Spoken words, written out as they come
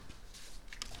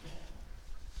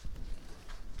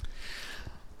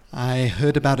I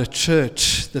heard about a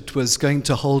church that was going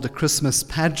to hold a Christmas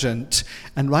pageant,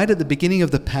 and right at the beginning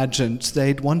of the pageant,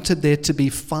 they'd wanted there to be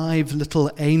 5 little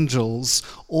angels,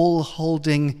 all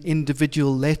holding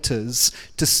individual letters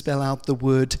to spell out the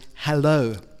word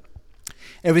hello.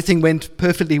 Everything went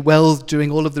perfectly well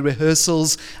during all of the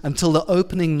rehearsals until the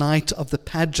opening night of the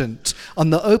pageant.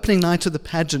 On the opening night of the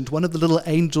pageant, one of the little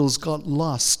angels got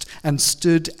lost and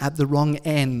stood at the wrong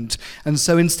end. And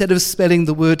so instead of spelling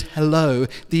the word hello,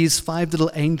 these 5 little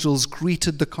angels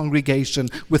greeted the congregation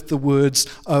with the words,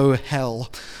 "Oh, hell."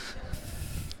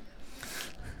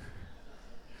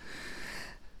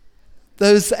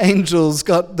 Those angels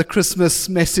got the Christmas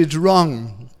message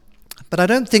wrong. But I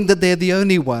don't think that they're the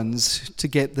only ones to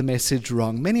get the message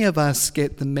wrong. Many of us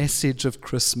get the message of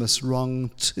Christmas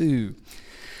wrong too.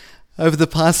 Over the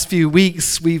past few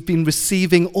weeks, we've been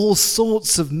receiving all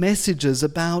sorts of messages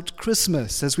about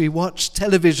Christmas as we watch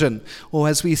television or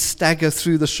as we stagger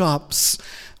through the shops.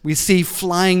 We see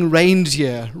flying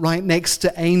reindeer right next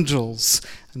to angels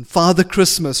and Father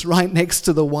Christmas right next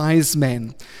to the wise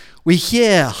men. We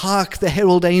hear, "Hark the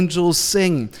herald angels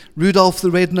sing," Rudolph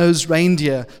the Red-Nosed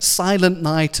Reindeer, Silent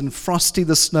Night, and Frosty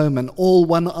the Snowman, all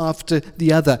one after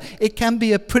the other. It can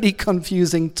be a pretty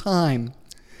confusing time.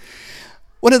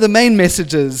 One of the main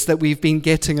messages that we've been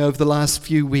getting over the last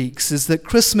few weeks is that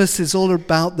Christmas is all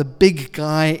about the big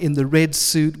guy in the red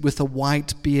suit with a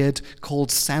white beard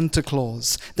called Santa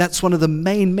Claus. That's one of the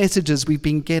main messages we've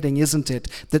been getting, isn't it?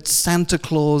 That Santa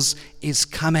Claus is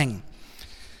coming.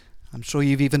 I'm sure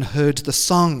you've even heard the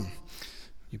song.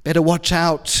 You better watch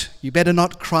out. You better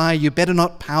not cry. You better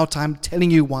not pout. I'm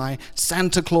telling you why.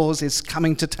 Santa Claus is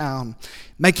coming to town.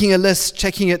 Making a list,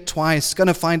 checking it twice,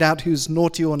 gonna find out who's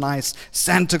naughty or nice.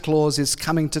 Santa Claus is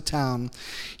coming to town.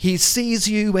 He sees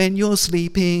you when you're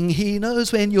sleeping. He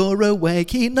knows when you're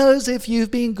awake. He knows if you've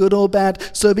been good or bad.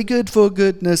 So be good for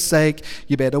goodness sake.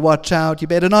 You better watch out. You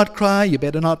better not cry. You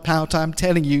better not pout. I'm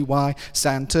telling you why.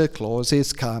 Santa Claus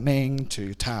is coming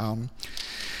to town.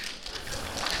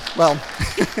 Well,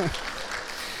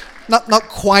 not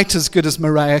quite as good as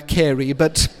Mariah Carey,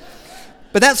 but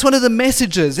that's one of the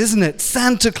messages, isn't it?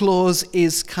 Santa Claus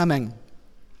is coming.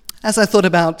 As I thought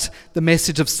about the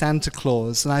message of Santa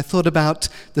Claus, and I thought about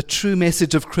the true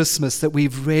message of Christmas that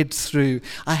we've read through,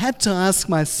 I had to ask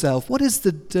myself, what is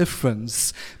the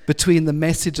difference between the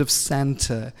message of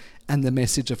Santa and the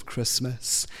message of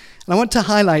Christmas? And I want to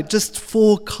highlight just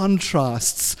 4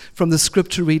 contrasts from the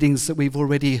scripture readings that we've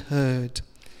already heard.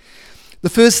 The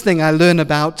first thing I learn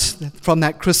about from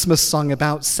that Christmas song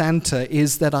about Santa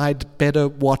is that I'd better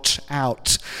watch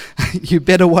out. You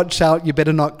better watch out, you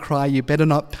better not cry, you better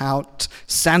not pout.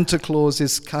 Santa Claus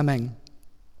is coming.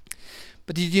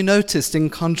 But did you notice, in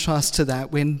contrast to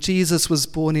that, when Jesus was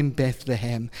born in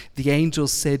Bethlehem, the angel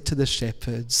said to the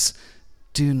shepherds,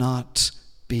 "Do not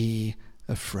be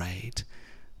afraid.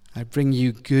 I bring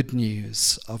you good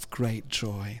news of great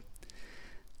joy."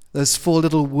 Those 4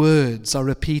 little words are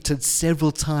repeated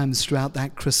several times throughout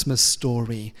that Christmas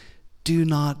story. Do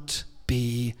not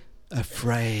be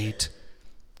afraid.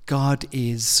 God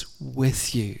is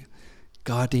with you.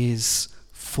 God is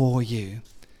for you.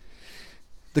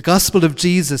 The gospel of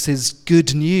Jesus is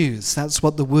good news. That's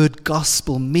what the word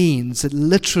gospel means. It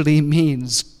literally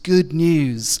means good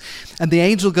news. And the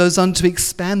angel goes on to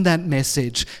expand that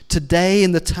message. Today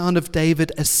in the town of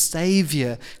David, a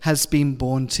Savior has been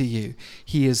born to you.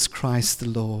 He is Christ the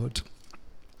Lord.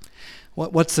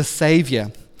 What's a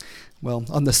Savior? Well,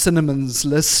 on the synonyms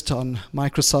list on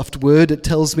Microsoft Word, it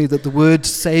tells me that the word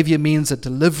Savior means a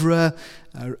deliverer,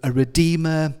 a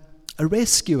redeemer, a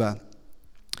rescuer.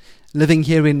 Living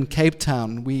here in Cape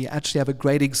Town, we actually have a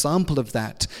great example of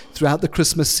that. Throughout the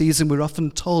Christmas season, we're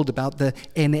often told about the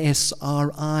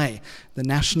NSRI, the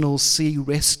National Sea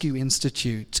Rescue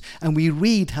Institute, and we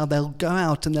read how they'll go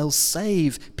out and they'll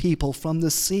save people from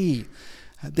the sea.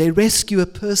 They rescue a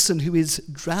person who is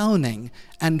drowning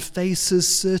and faces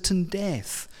certain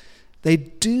death. They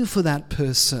do for that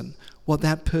person what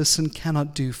that person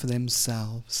cannot do for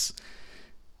themselves.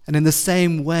 And in the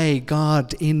same way,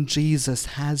 God in Jesus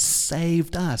has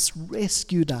saved us,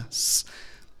 rescued us.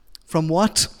 From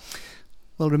what?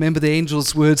 Well, remember the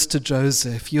angel's words to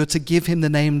Joseph. You're to give him the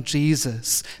name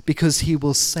Jesus because he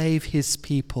will save his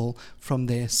people from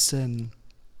their sin.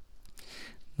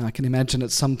 Now, I can imagine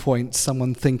at some point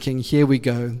someone thinking, here we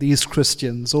go, these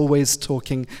Christians always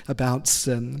talking about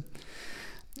sin.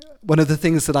 One of the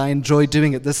things that I enjoy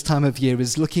doing at this time of year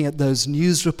is looking at those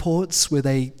news reports where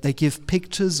they give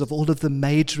pictures of all of the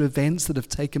major events that have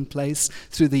taken place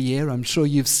through the year. I'm sure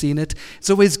you've seen it. It's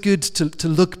always good to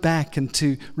look back and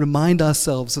to remind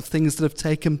ourselves of things that have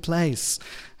taken place.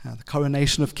 The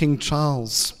coronation of King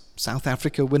Charles, South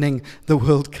Africa winning the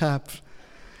World Cup.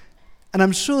 And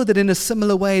I'm sure that in a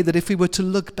similar way, that if we were to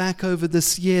look back over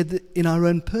this year in our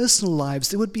own personal lives,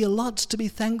 there would be a lot to be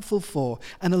thankful for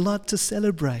and a lot to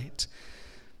celebrate.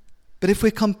 But if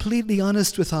we're completely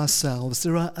honest with ourselves,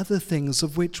 there are other things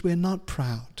of which we're not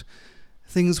proud,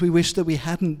 things we wish that we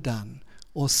hadn't done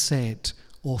or said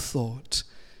or thought,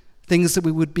 things that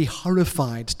we would be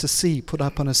horrified to see put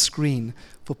up on a screen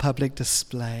for public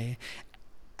display.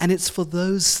 And it's for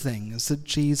those things that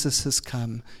Jesus has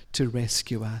come to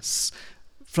rescue us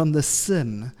from the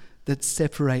sin that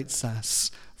separates us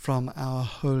from our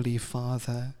Holy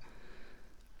Father.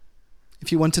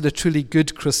 If you wanted a truly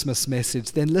good Christmas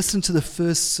message, then listen to the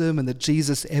first sermon that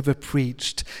Jesus ever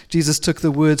preached. Jesus took the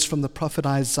words from the prophet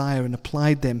Isaiah and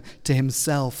applied them to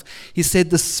himself. He said,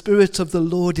 "The Spirit of the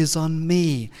Lord is on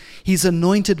me. He's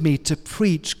anointed me to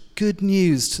preach good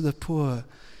news to the poor.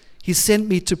 He sent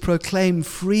me to proclaim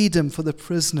freedom for the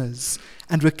prisoners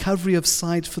and recovery of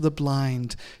sight for the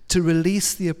blind, to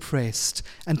release the oppressed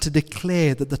and to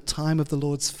declare that the time of the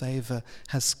Lord's favor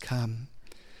has come."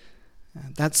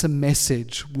 That's a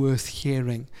message worth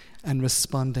hearing and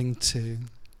responding to.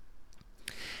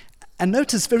 And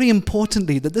notice very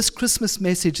importantly that this Christmas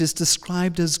message is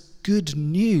described as good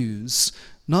news,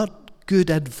 not good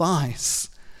advice.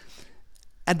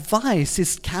 Advice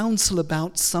is counsel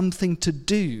about something to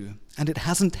do, and it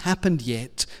hasn't happened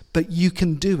yet, but you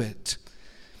can do it.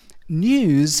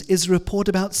 News is a report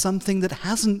about something that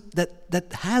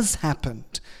has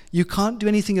happened. You can't do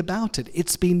anything about it.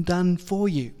 It's been done for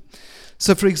you.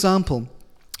 So, for example,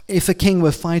 if a king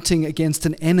were fighting against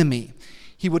an enemy,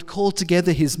 he would call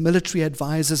together his military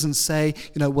advisors and say,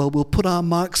 we'll put our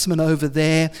marksmen over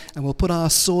there, and we'll put our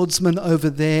swordsmen over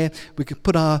there, we could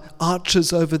put our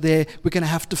archers over there, we're going to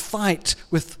have to fight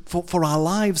for our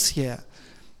lives here.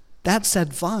 That's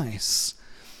advice.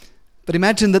 But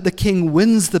imagine that the king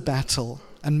wins the battle,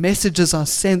 and messages are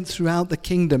sent throughout the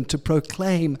kingdom to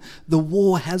proclaim the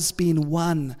war has been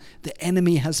won, the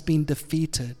enemy has been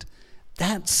defeated.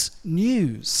 That's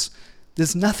news.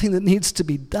 There's nothing that needs to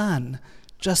be done.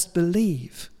 Just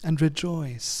believe and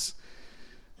rejoice.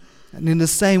 And in the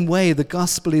same way, the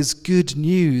gospel is good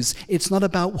news. It's not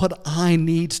about what I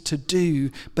need to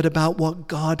do, but about what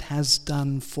God has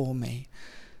done for me.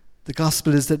 The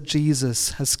gospel is that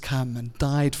Jesus has come and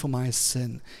died for my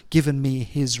sin, given me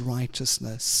his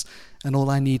righteousness, and all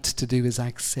I need to do is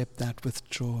accept that with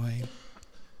joy.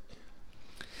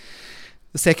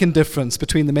 The second difference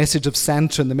between the message of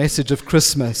Santa and the message of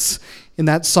Christmas, in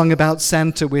that song about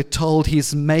Santa, we're told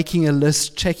he's making a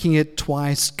list, checking it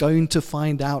twice, going to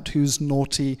find out who's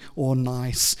naughty or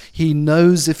nice. He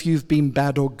knows if you've been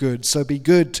bad or good, so be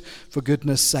good for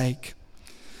goodness sake.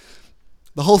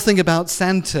 The whole thing about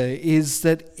Santa is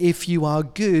that if you are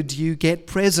good, you get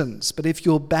presents, but if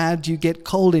you're bad, you get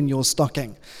coal in your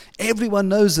stocking. Everyone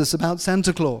knows this about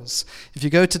Santa Claus. If you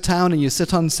go to town and you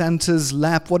sit on Santa's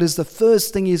lap, what is the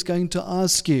first thing he's going to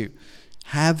ask you?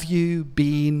 Have you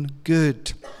been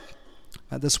good?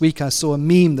 This week I saw a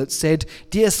meme that said,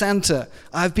 "Dear Santa,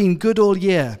 I've been good all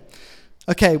year."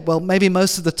 Okay, well, maybe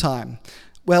most of the time.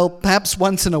 Well, perhaps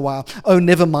once in a while. Oh,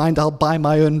 never mind, I'll buy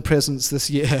my own presents this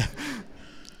year.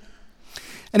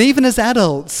 And even as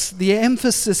adults, the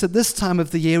emphasis at this time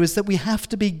of the year is that we have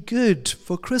to be good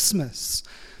for Christmas.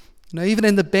 Even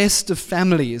in the best of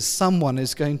families, someone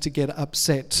is going to get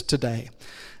upset today.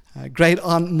 Great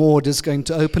Aunt Maud is going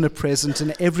to open a present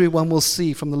and everyone will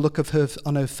see from the look of her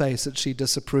on her face that she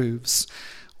disapproves.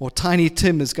 Or Tiny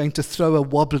Tim is going to throw a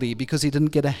wobbly because he didn't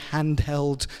get a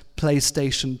handheld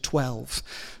PlayStation 12.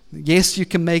 Yes, you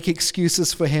can make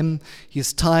excuses for him.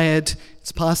 He's tired.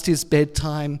 It's past his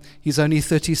bedtime. He's only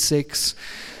 36.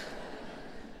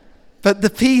 But the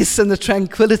peace and the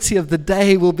tranquility of the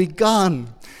day will be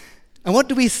gone. And what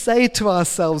do we say to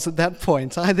ourselves at that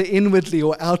point, either inwardly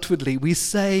or outwardly? We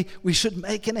say we should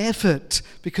make an effort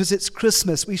because it's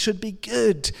Christmas. We should be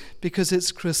good because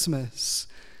it's Christmas.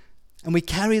 And we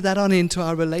carry that on into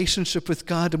our relationship with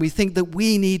God, and we think that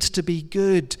we need to be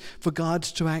good for God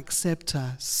to accept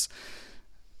us.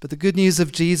 But the good news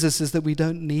of Jesus is that we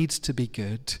don't need to be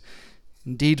good.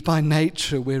 Indeed, by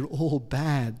nature, we're all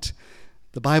bad.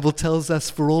 The Bible tells us,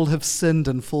 "For all have sinned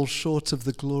and fall short of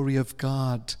the glory of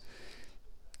God."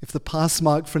 If the pass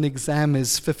mark for an exam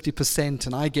is 50%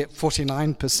 and I get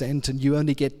 49% and you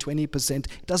only get 20%,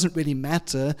 it doesn't really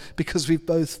matter because we've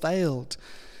both failed.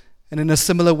 And in a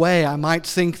similar way, I might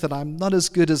think that I'm not as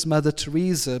good as Mother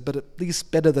Teresa, but at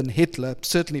least better than Hitler,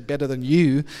 certainly better than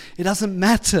you. It doesn't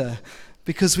matter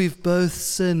because we've both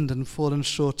sinned and fallen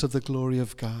short of the glory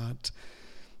of God.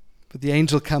 But the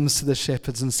angel comes to the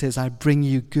shepherds and says, I bring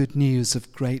you good news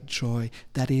of great joy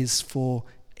that is for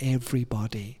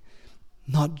everybody.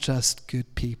 Not just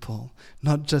good people,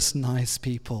 not just nice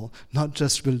people, not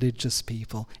just religious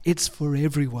people. It's for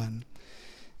everyone.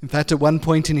 In fact, at one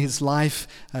point in his life,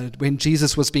 when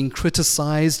Jesus was being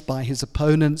criticized by his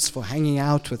opponents for hanging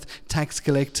out with tax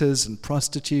collectors and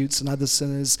prostitutes and other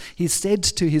sinners, he said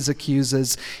to his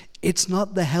accusers, it's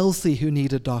not the healthy who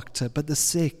need a doctor, but the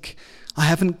sick. I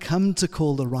haven't come to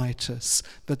call the righteous,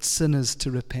 but sinners to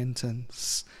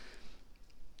repentance.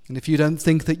 And if you don't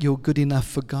think that you're good enough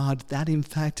for God, that in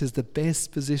fact is the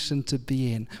best position to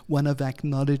be in, one of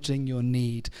acknowledging your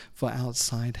need for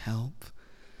outside help.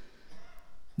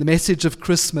 The message of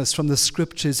Christmas from the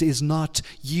scriptures is not,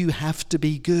 you have to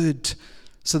be good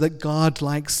so that God,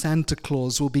 like Santa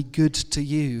Claus, will be good to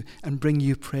you and bring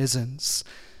you presents.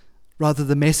 Rather,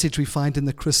 the message we find in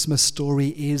the Christmas story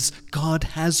is, God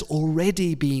has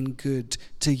already been good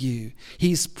to you.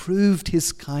 He's proved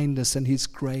his kindness and his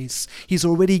grace. He's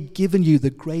already given you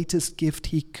the greatest gift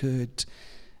he could.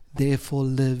 Therefore,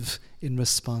 live in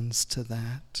response to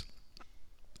that.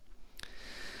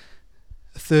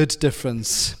 A third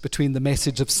difference between the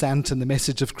message of Santa and the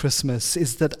message of Christmas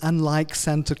is that unlike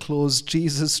Santa Claus,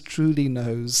 Jesus truly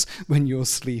knows when you're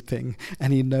sleeping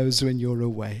and he knows when you're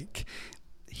awake.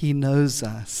 He knows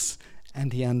us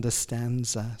and he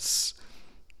understands us.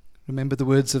 Remember the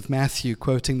words of Matthew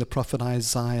quoting the prophet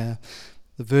Isaiah.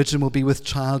 The virgin will be with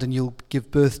child and you'll give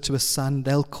birth to a son.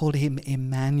 They'll call him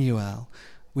Emmanuel,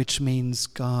 which means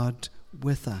God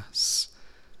with us.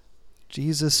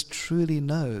 Jesus truly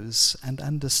knows and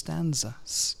understands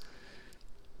us.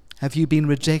 Have you been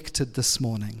rejected this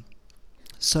morning?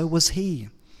 So was he.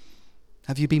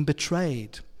 Have you been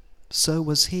betrayed? So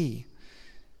was he.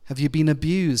 Have you been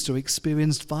abused or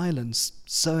experienced violence?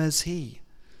 So has he.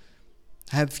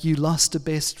 Have you lost a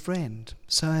best friend?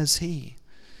 So has he.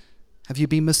 Have you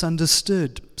been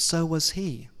misunderstood? So was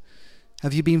he.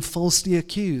 Have you been falsely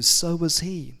accused? So was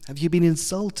he. Have you been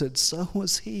insulted? So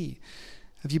was he.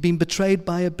 Have you been betrayed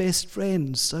by a best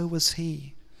friend? So was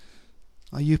he.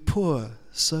 Are you poor?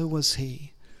 So was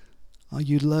he. Are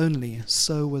you lonely?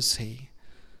 So was he.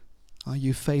 Are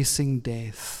you facing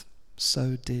death?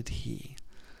 So did he.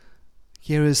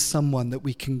 Here is someone that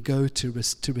we can go to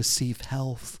receive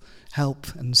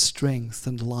help and strength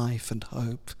and life and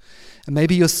hope. And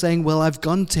maybe you're saying, well, I've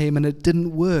gone to him and it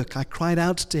didn't work. I cried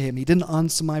out to him. He didn't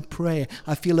answer my prayer.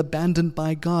 I feel abandoned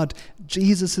by God.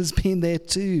 Jesus has been there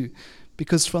too.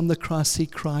 Because from the cross he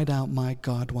cried out, my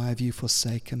God, why have you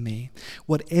forsaken me?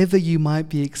 Whatever you might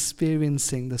be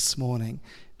experiencing this morning,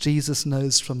 Jesus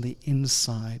knows from the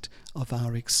inside of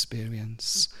our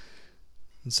experience.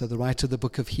 And so the writer of the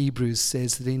book of Hebrews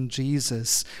says that in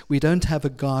Jesus, we don't have a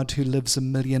God who lives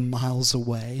 1,000,000 miles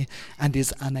away and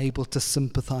is unable to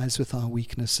sympathize with our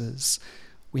weaknesses.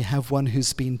 We have one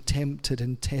who's been tempted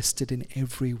and tested in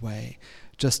every way,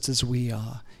 just as we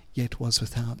are, yet was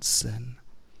without sin.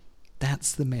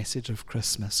 That's the message of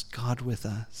Christmas, God with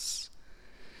us.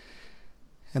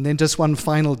 And then just one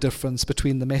final difference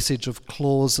between the message of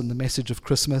Claus and the message of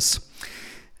Christmas.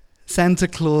 Santa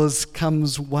Claus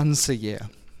comes once a year.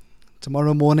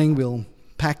 Tomorrow morning we'll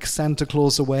pack Santa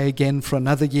Claus away again for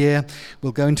another year.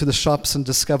 We'll go into the shops and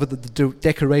discover that the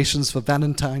decorations for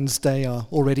Valentine's Day are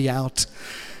already out.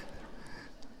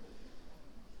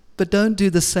 But don't do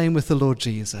the same with the Lord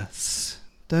Jesus.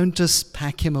 Don't just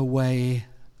pack him away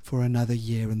for another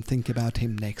year and think about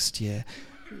him next year.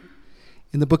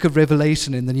 In the book of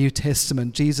Revelation in the New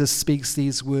Testament, Jesus speaks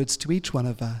these words to each one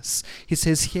of us. He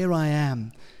says, here I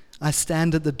am. I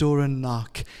stand at the door and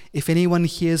knock. If anyone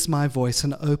hears my voice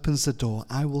and opens the door,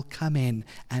 I will come in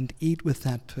and eat with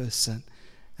that person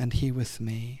and he with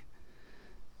me.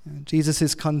 Jesus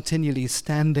is continually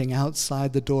standing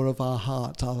outside the door of our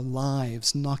heart, our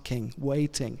lives, knocking,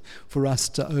 waiting for us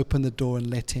to open the door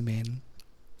and let him in.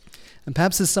 And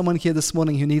perhaps there's someone here this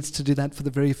morning who needs to do that for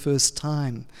the very first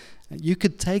time. You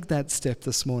could take that step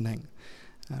this morning.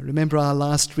 Remember our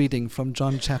last reading from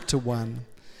John chapter 1.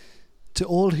 To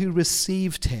all who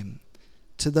received him,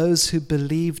 to those who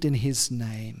believed in his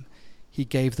name, he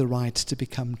gave the right to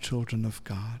become children of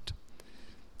God.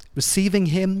 Receiving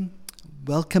him,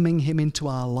 welcoming him into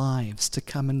our lives to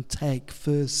come and take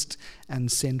first and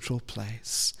central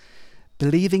place.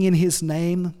 Believing in his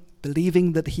name,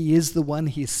 believing that he is the one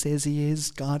he says he is,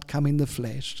 God come in the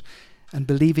flesh, and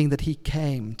believing that he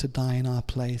came to die in our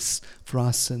place for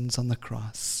our sins on the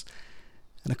cross.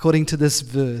 And according to this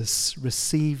verse,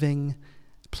 receiving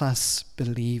plus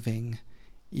believing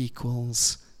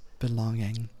equals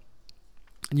belonging.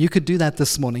 And you could do that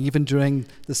this morning, even during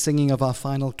the singing of our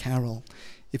final carol.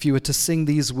 if you were to sing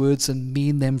these words and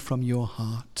mean them from your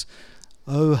heart.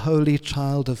 O holy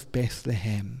child of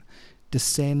Bethlehem,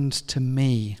 descend to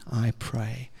me, I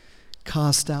pray.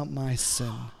 Cast out my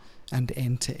sin and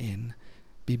enter in.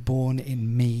 Be born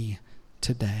in me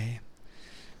today.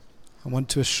 I want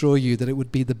to assure you that it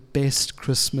would be the best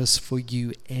Christmas for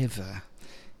you ever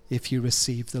if you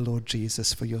receive the Lord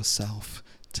Jesus for yourself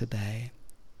today.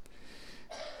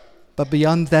 But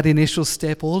beyond that initial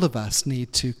step, all of us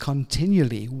need to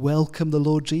continually welcome the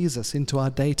Lord Jesus into our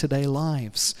day-to-day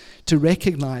lives, to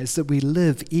recognize that we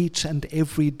live each and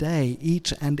every day,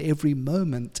 each and every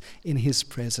moment in his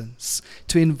presence,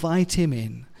 to invite him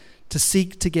in, to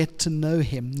seek to get to know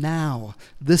him now,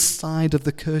 this side of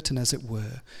the curtain, as it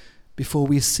were, before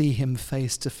we see him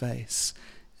face to face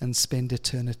and spend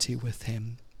eternity with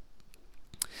him.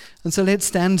 And so let's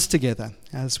stand together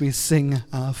as we sing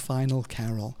our final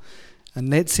carol, and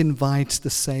let's invite the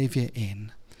Saviour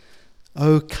in.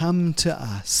 Oh, come to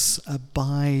us,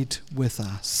 abide with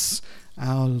us,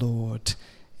 our Lord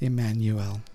Emmanuel.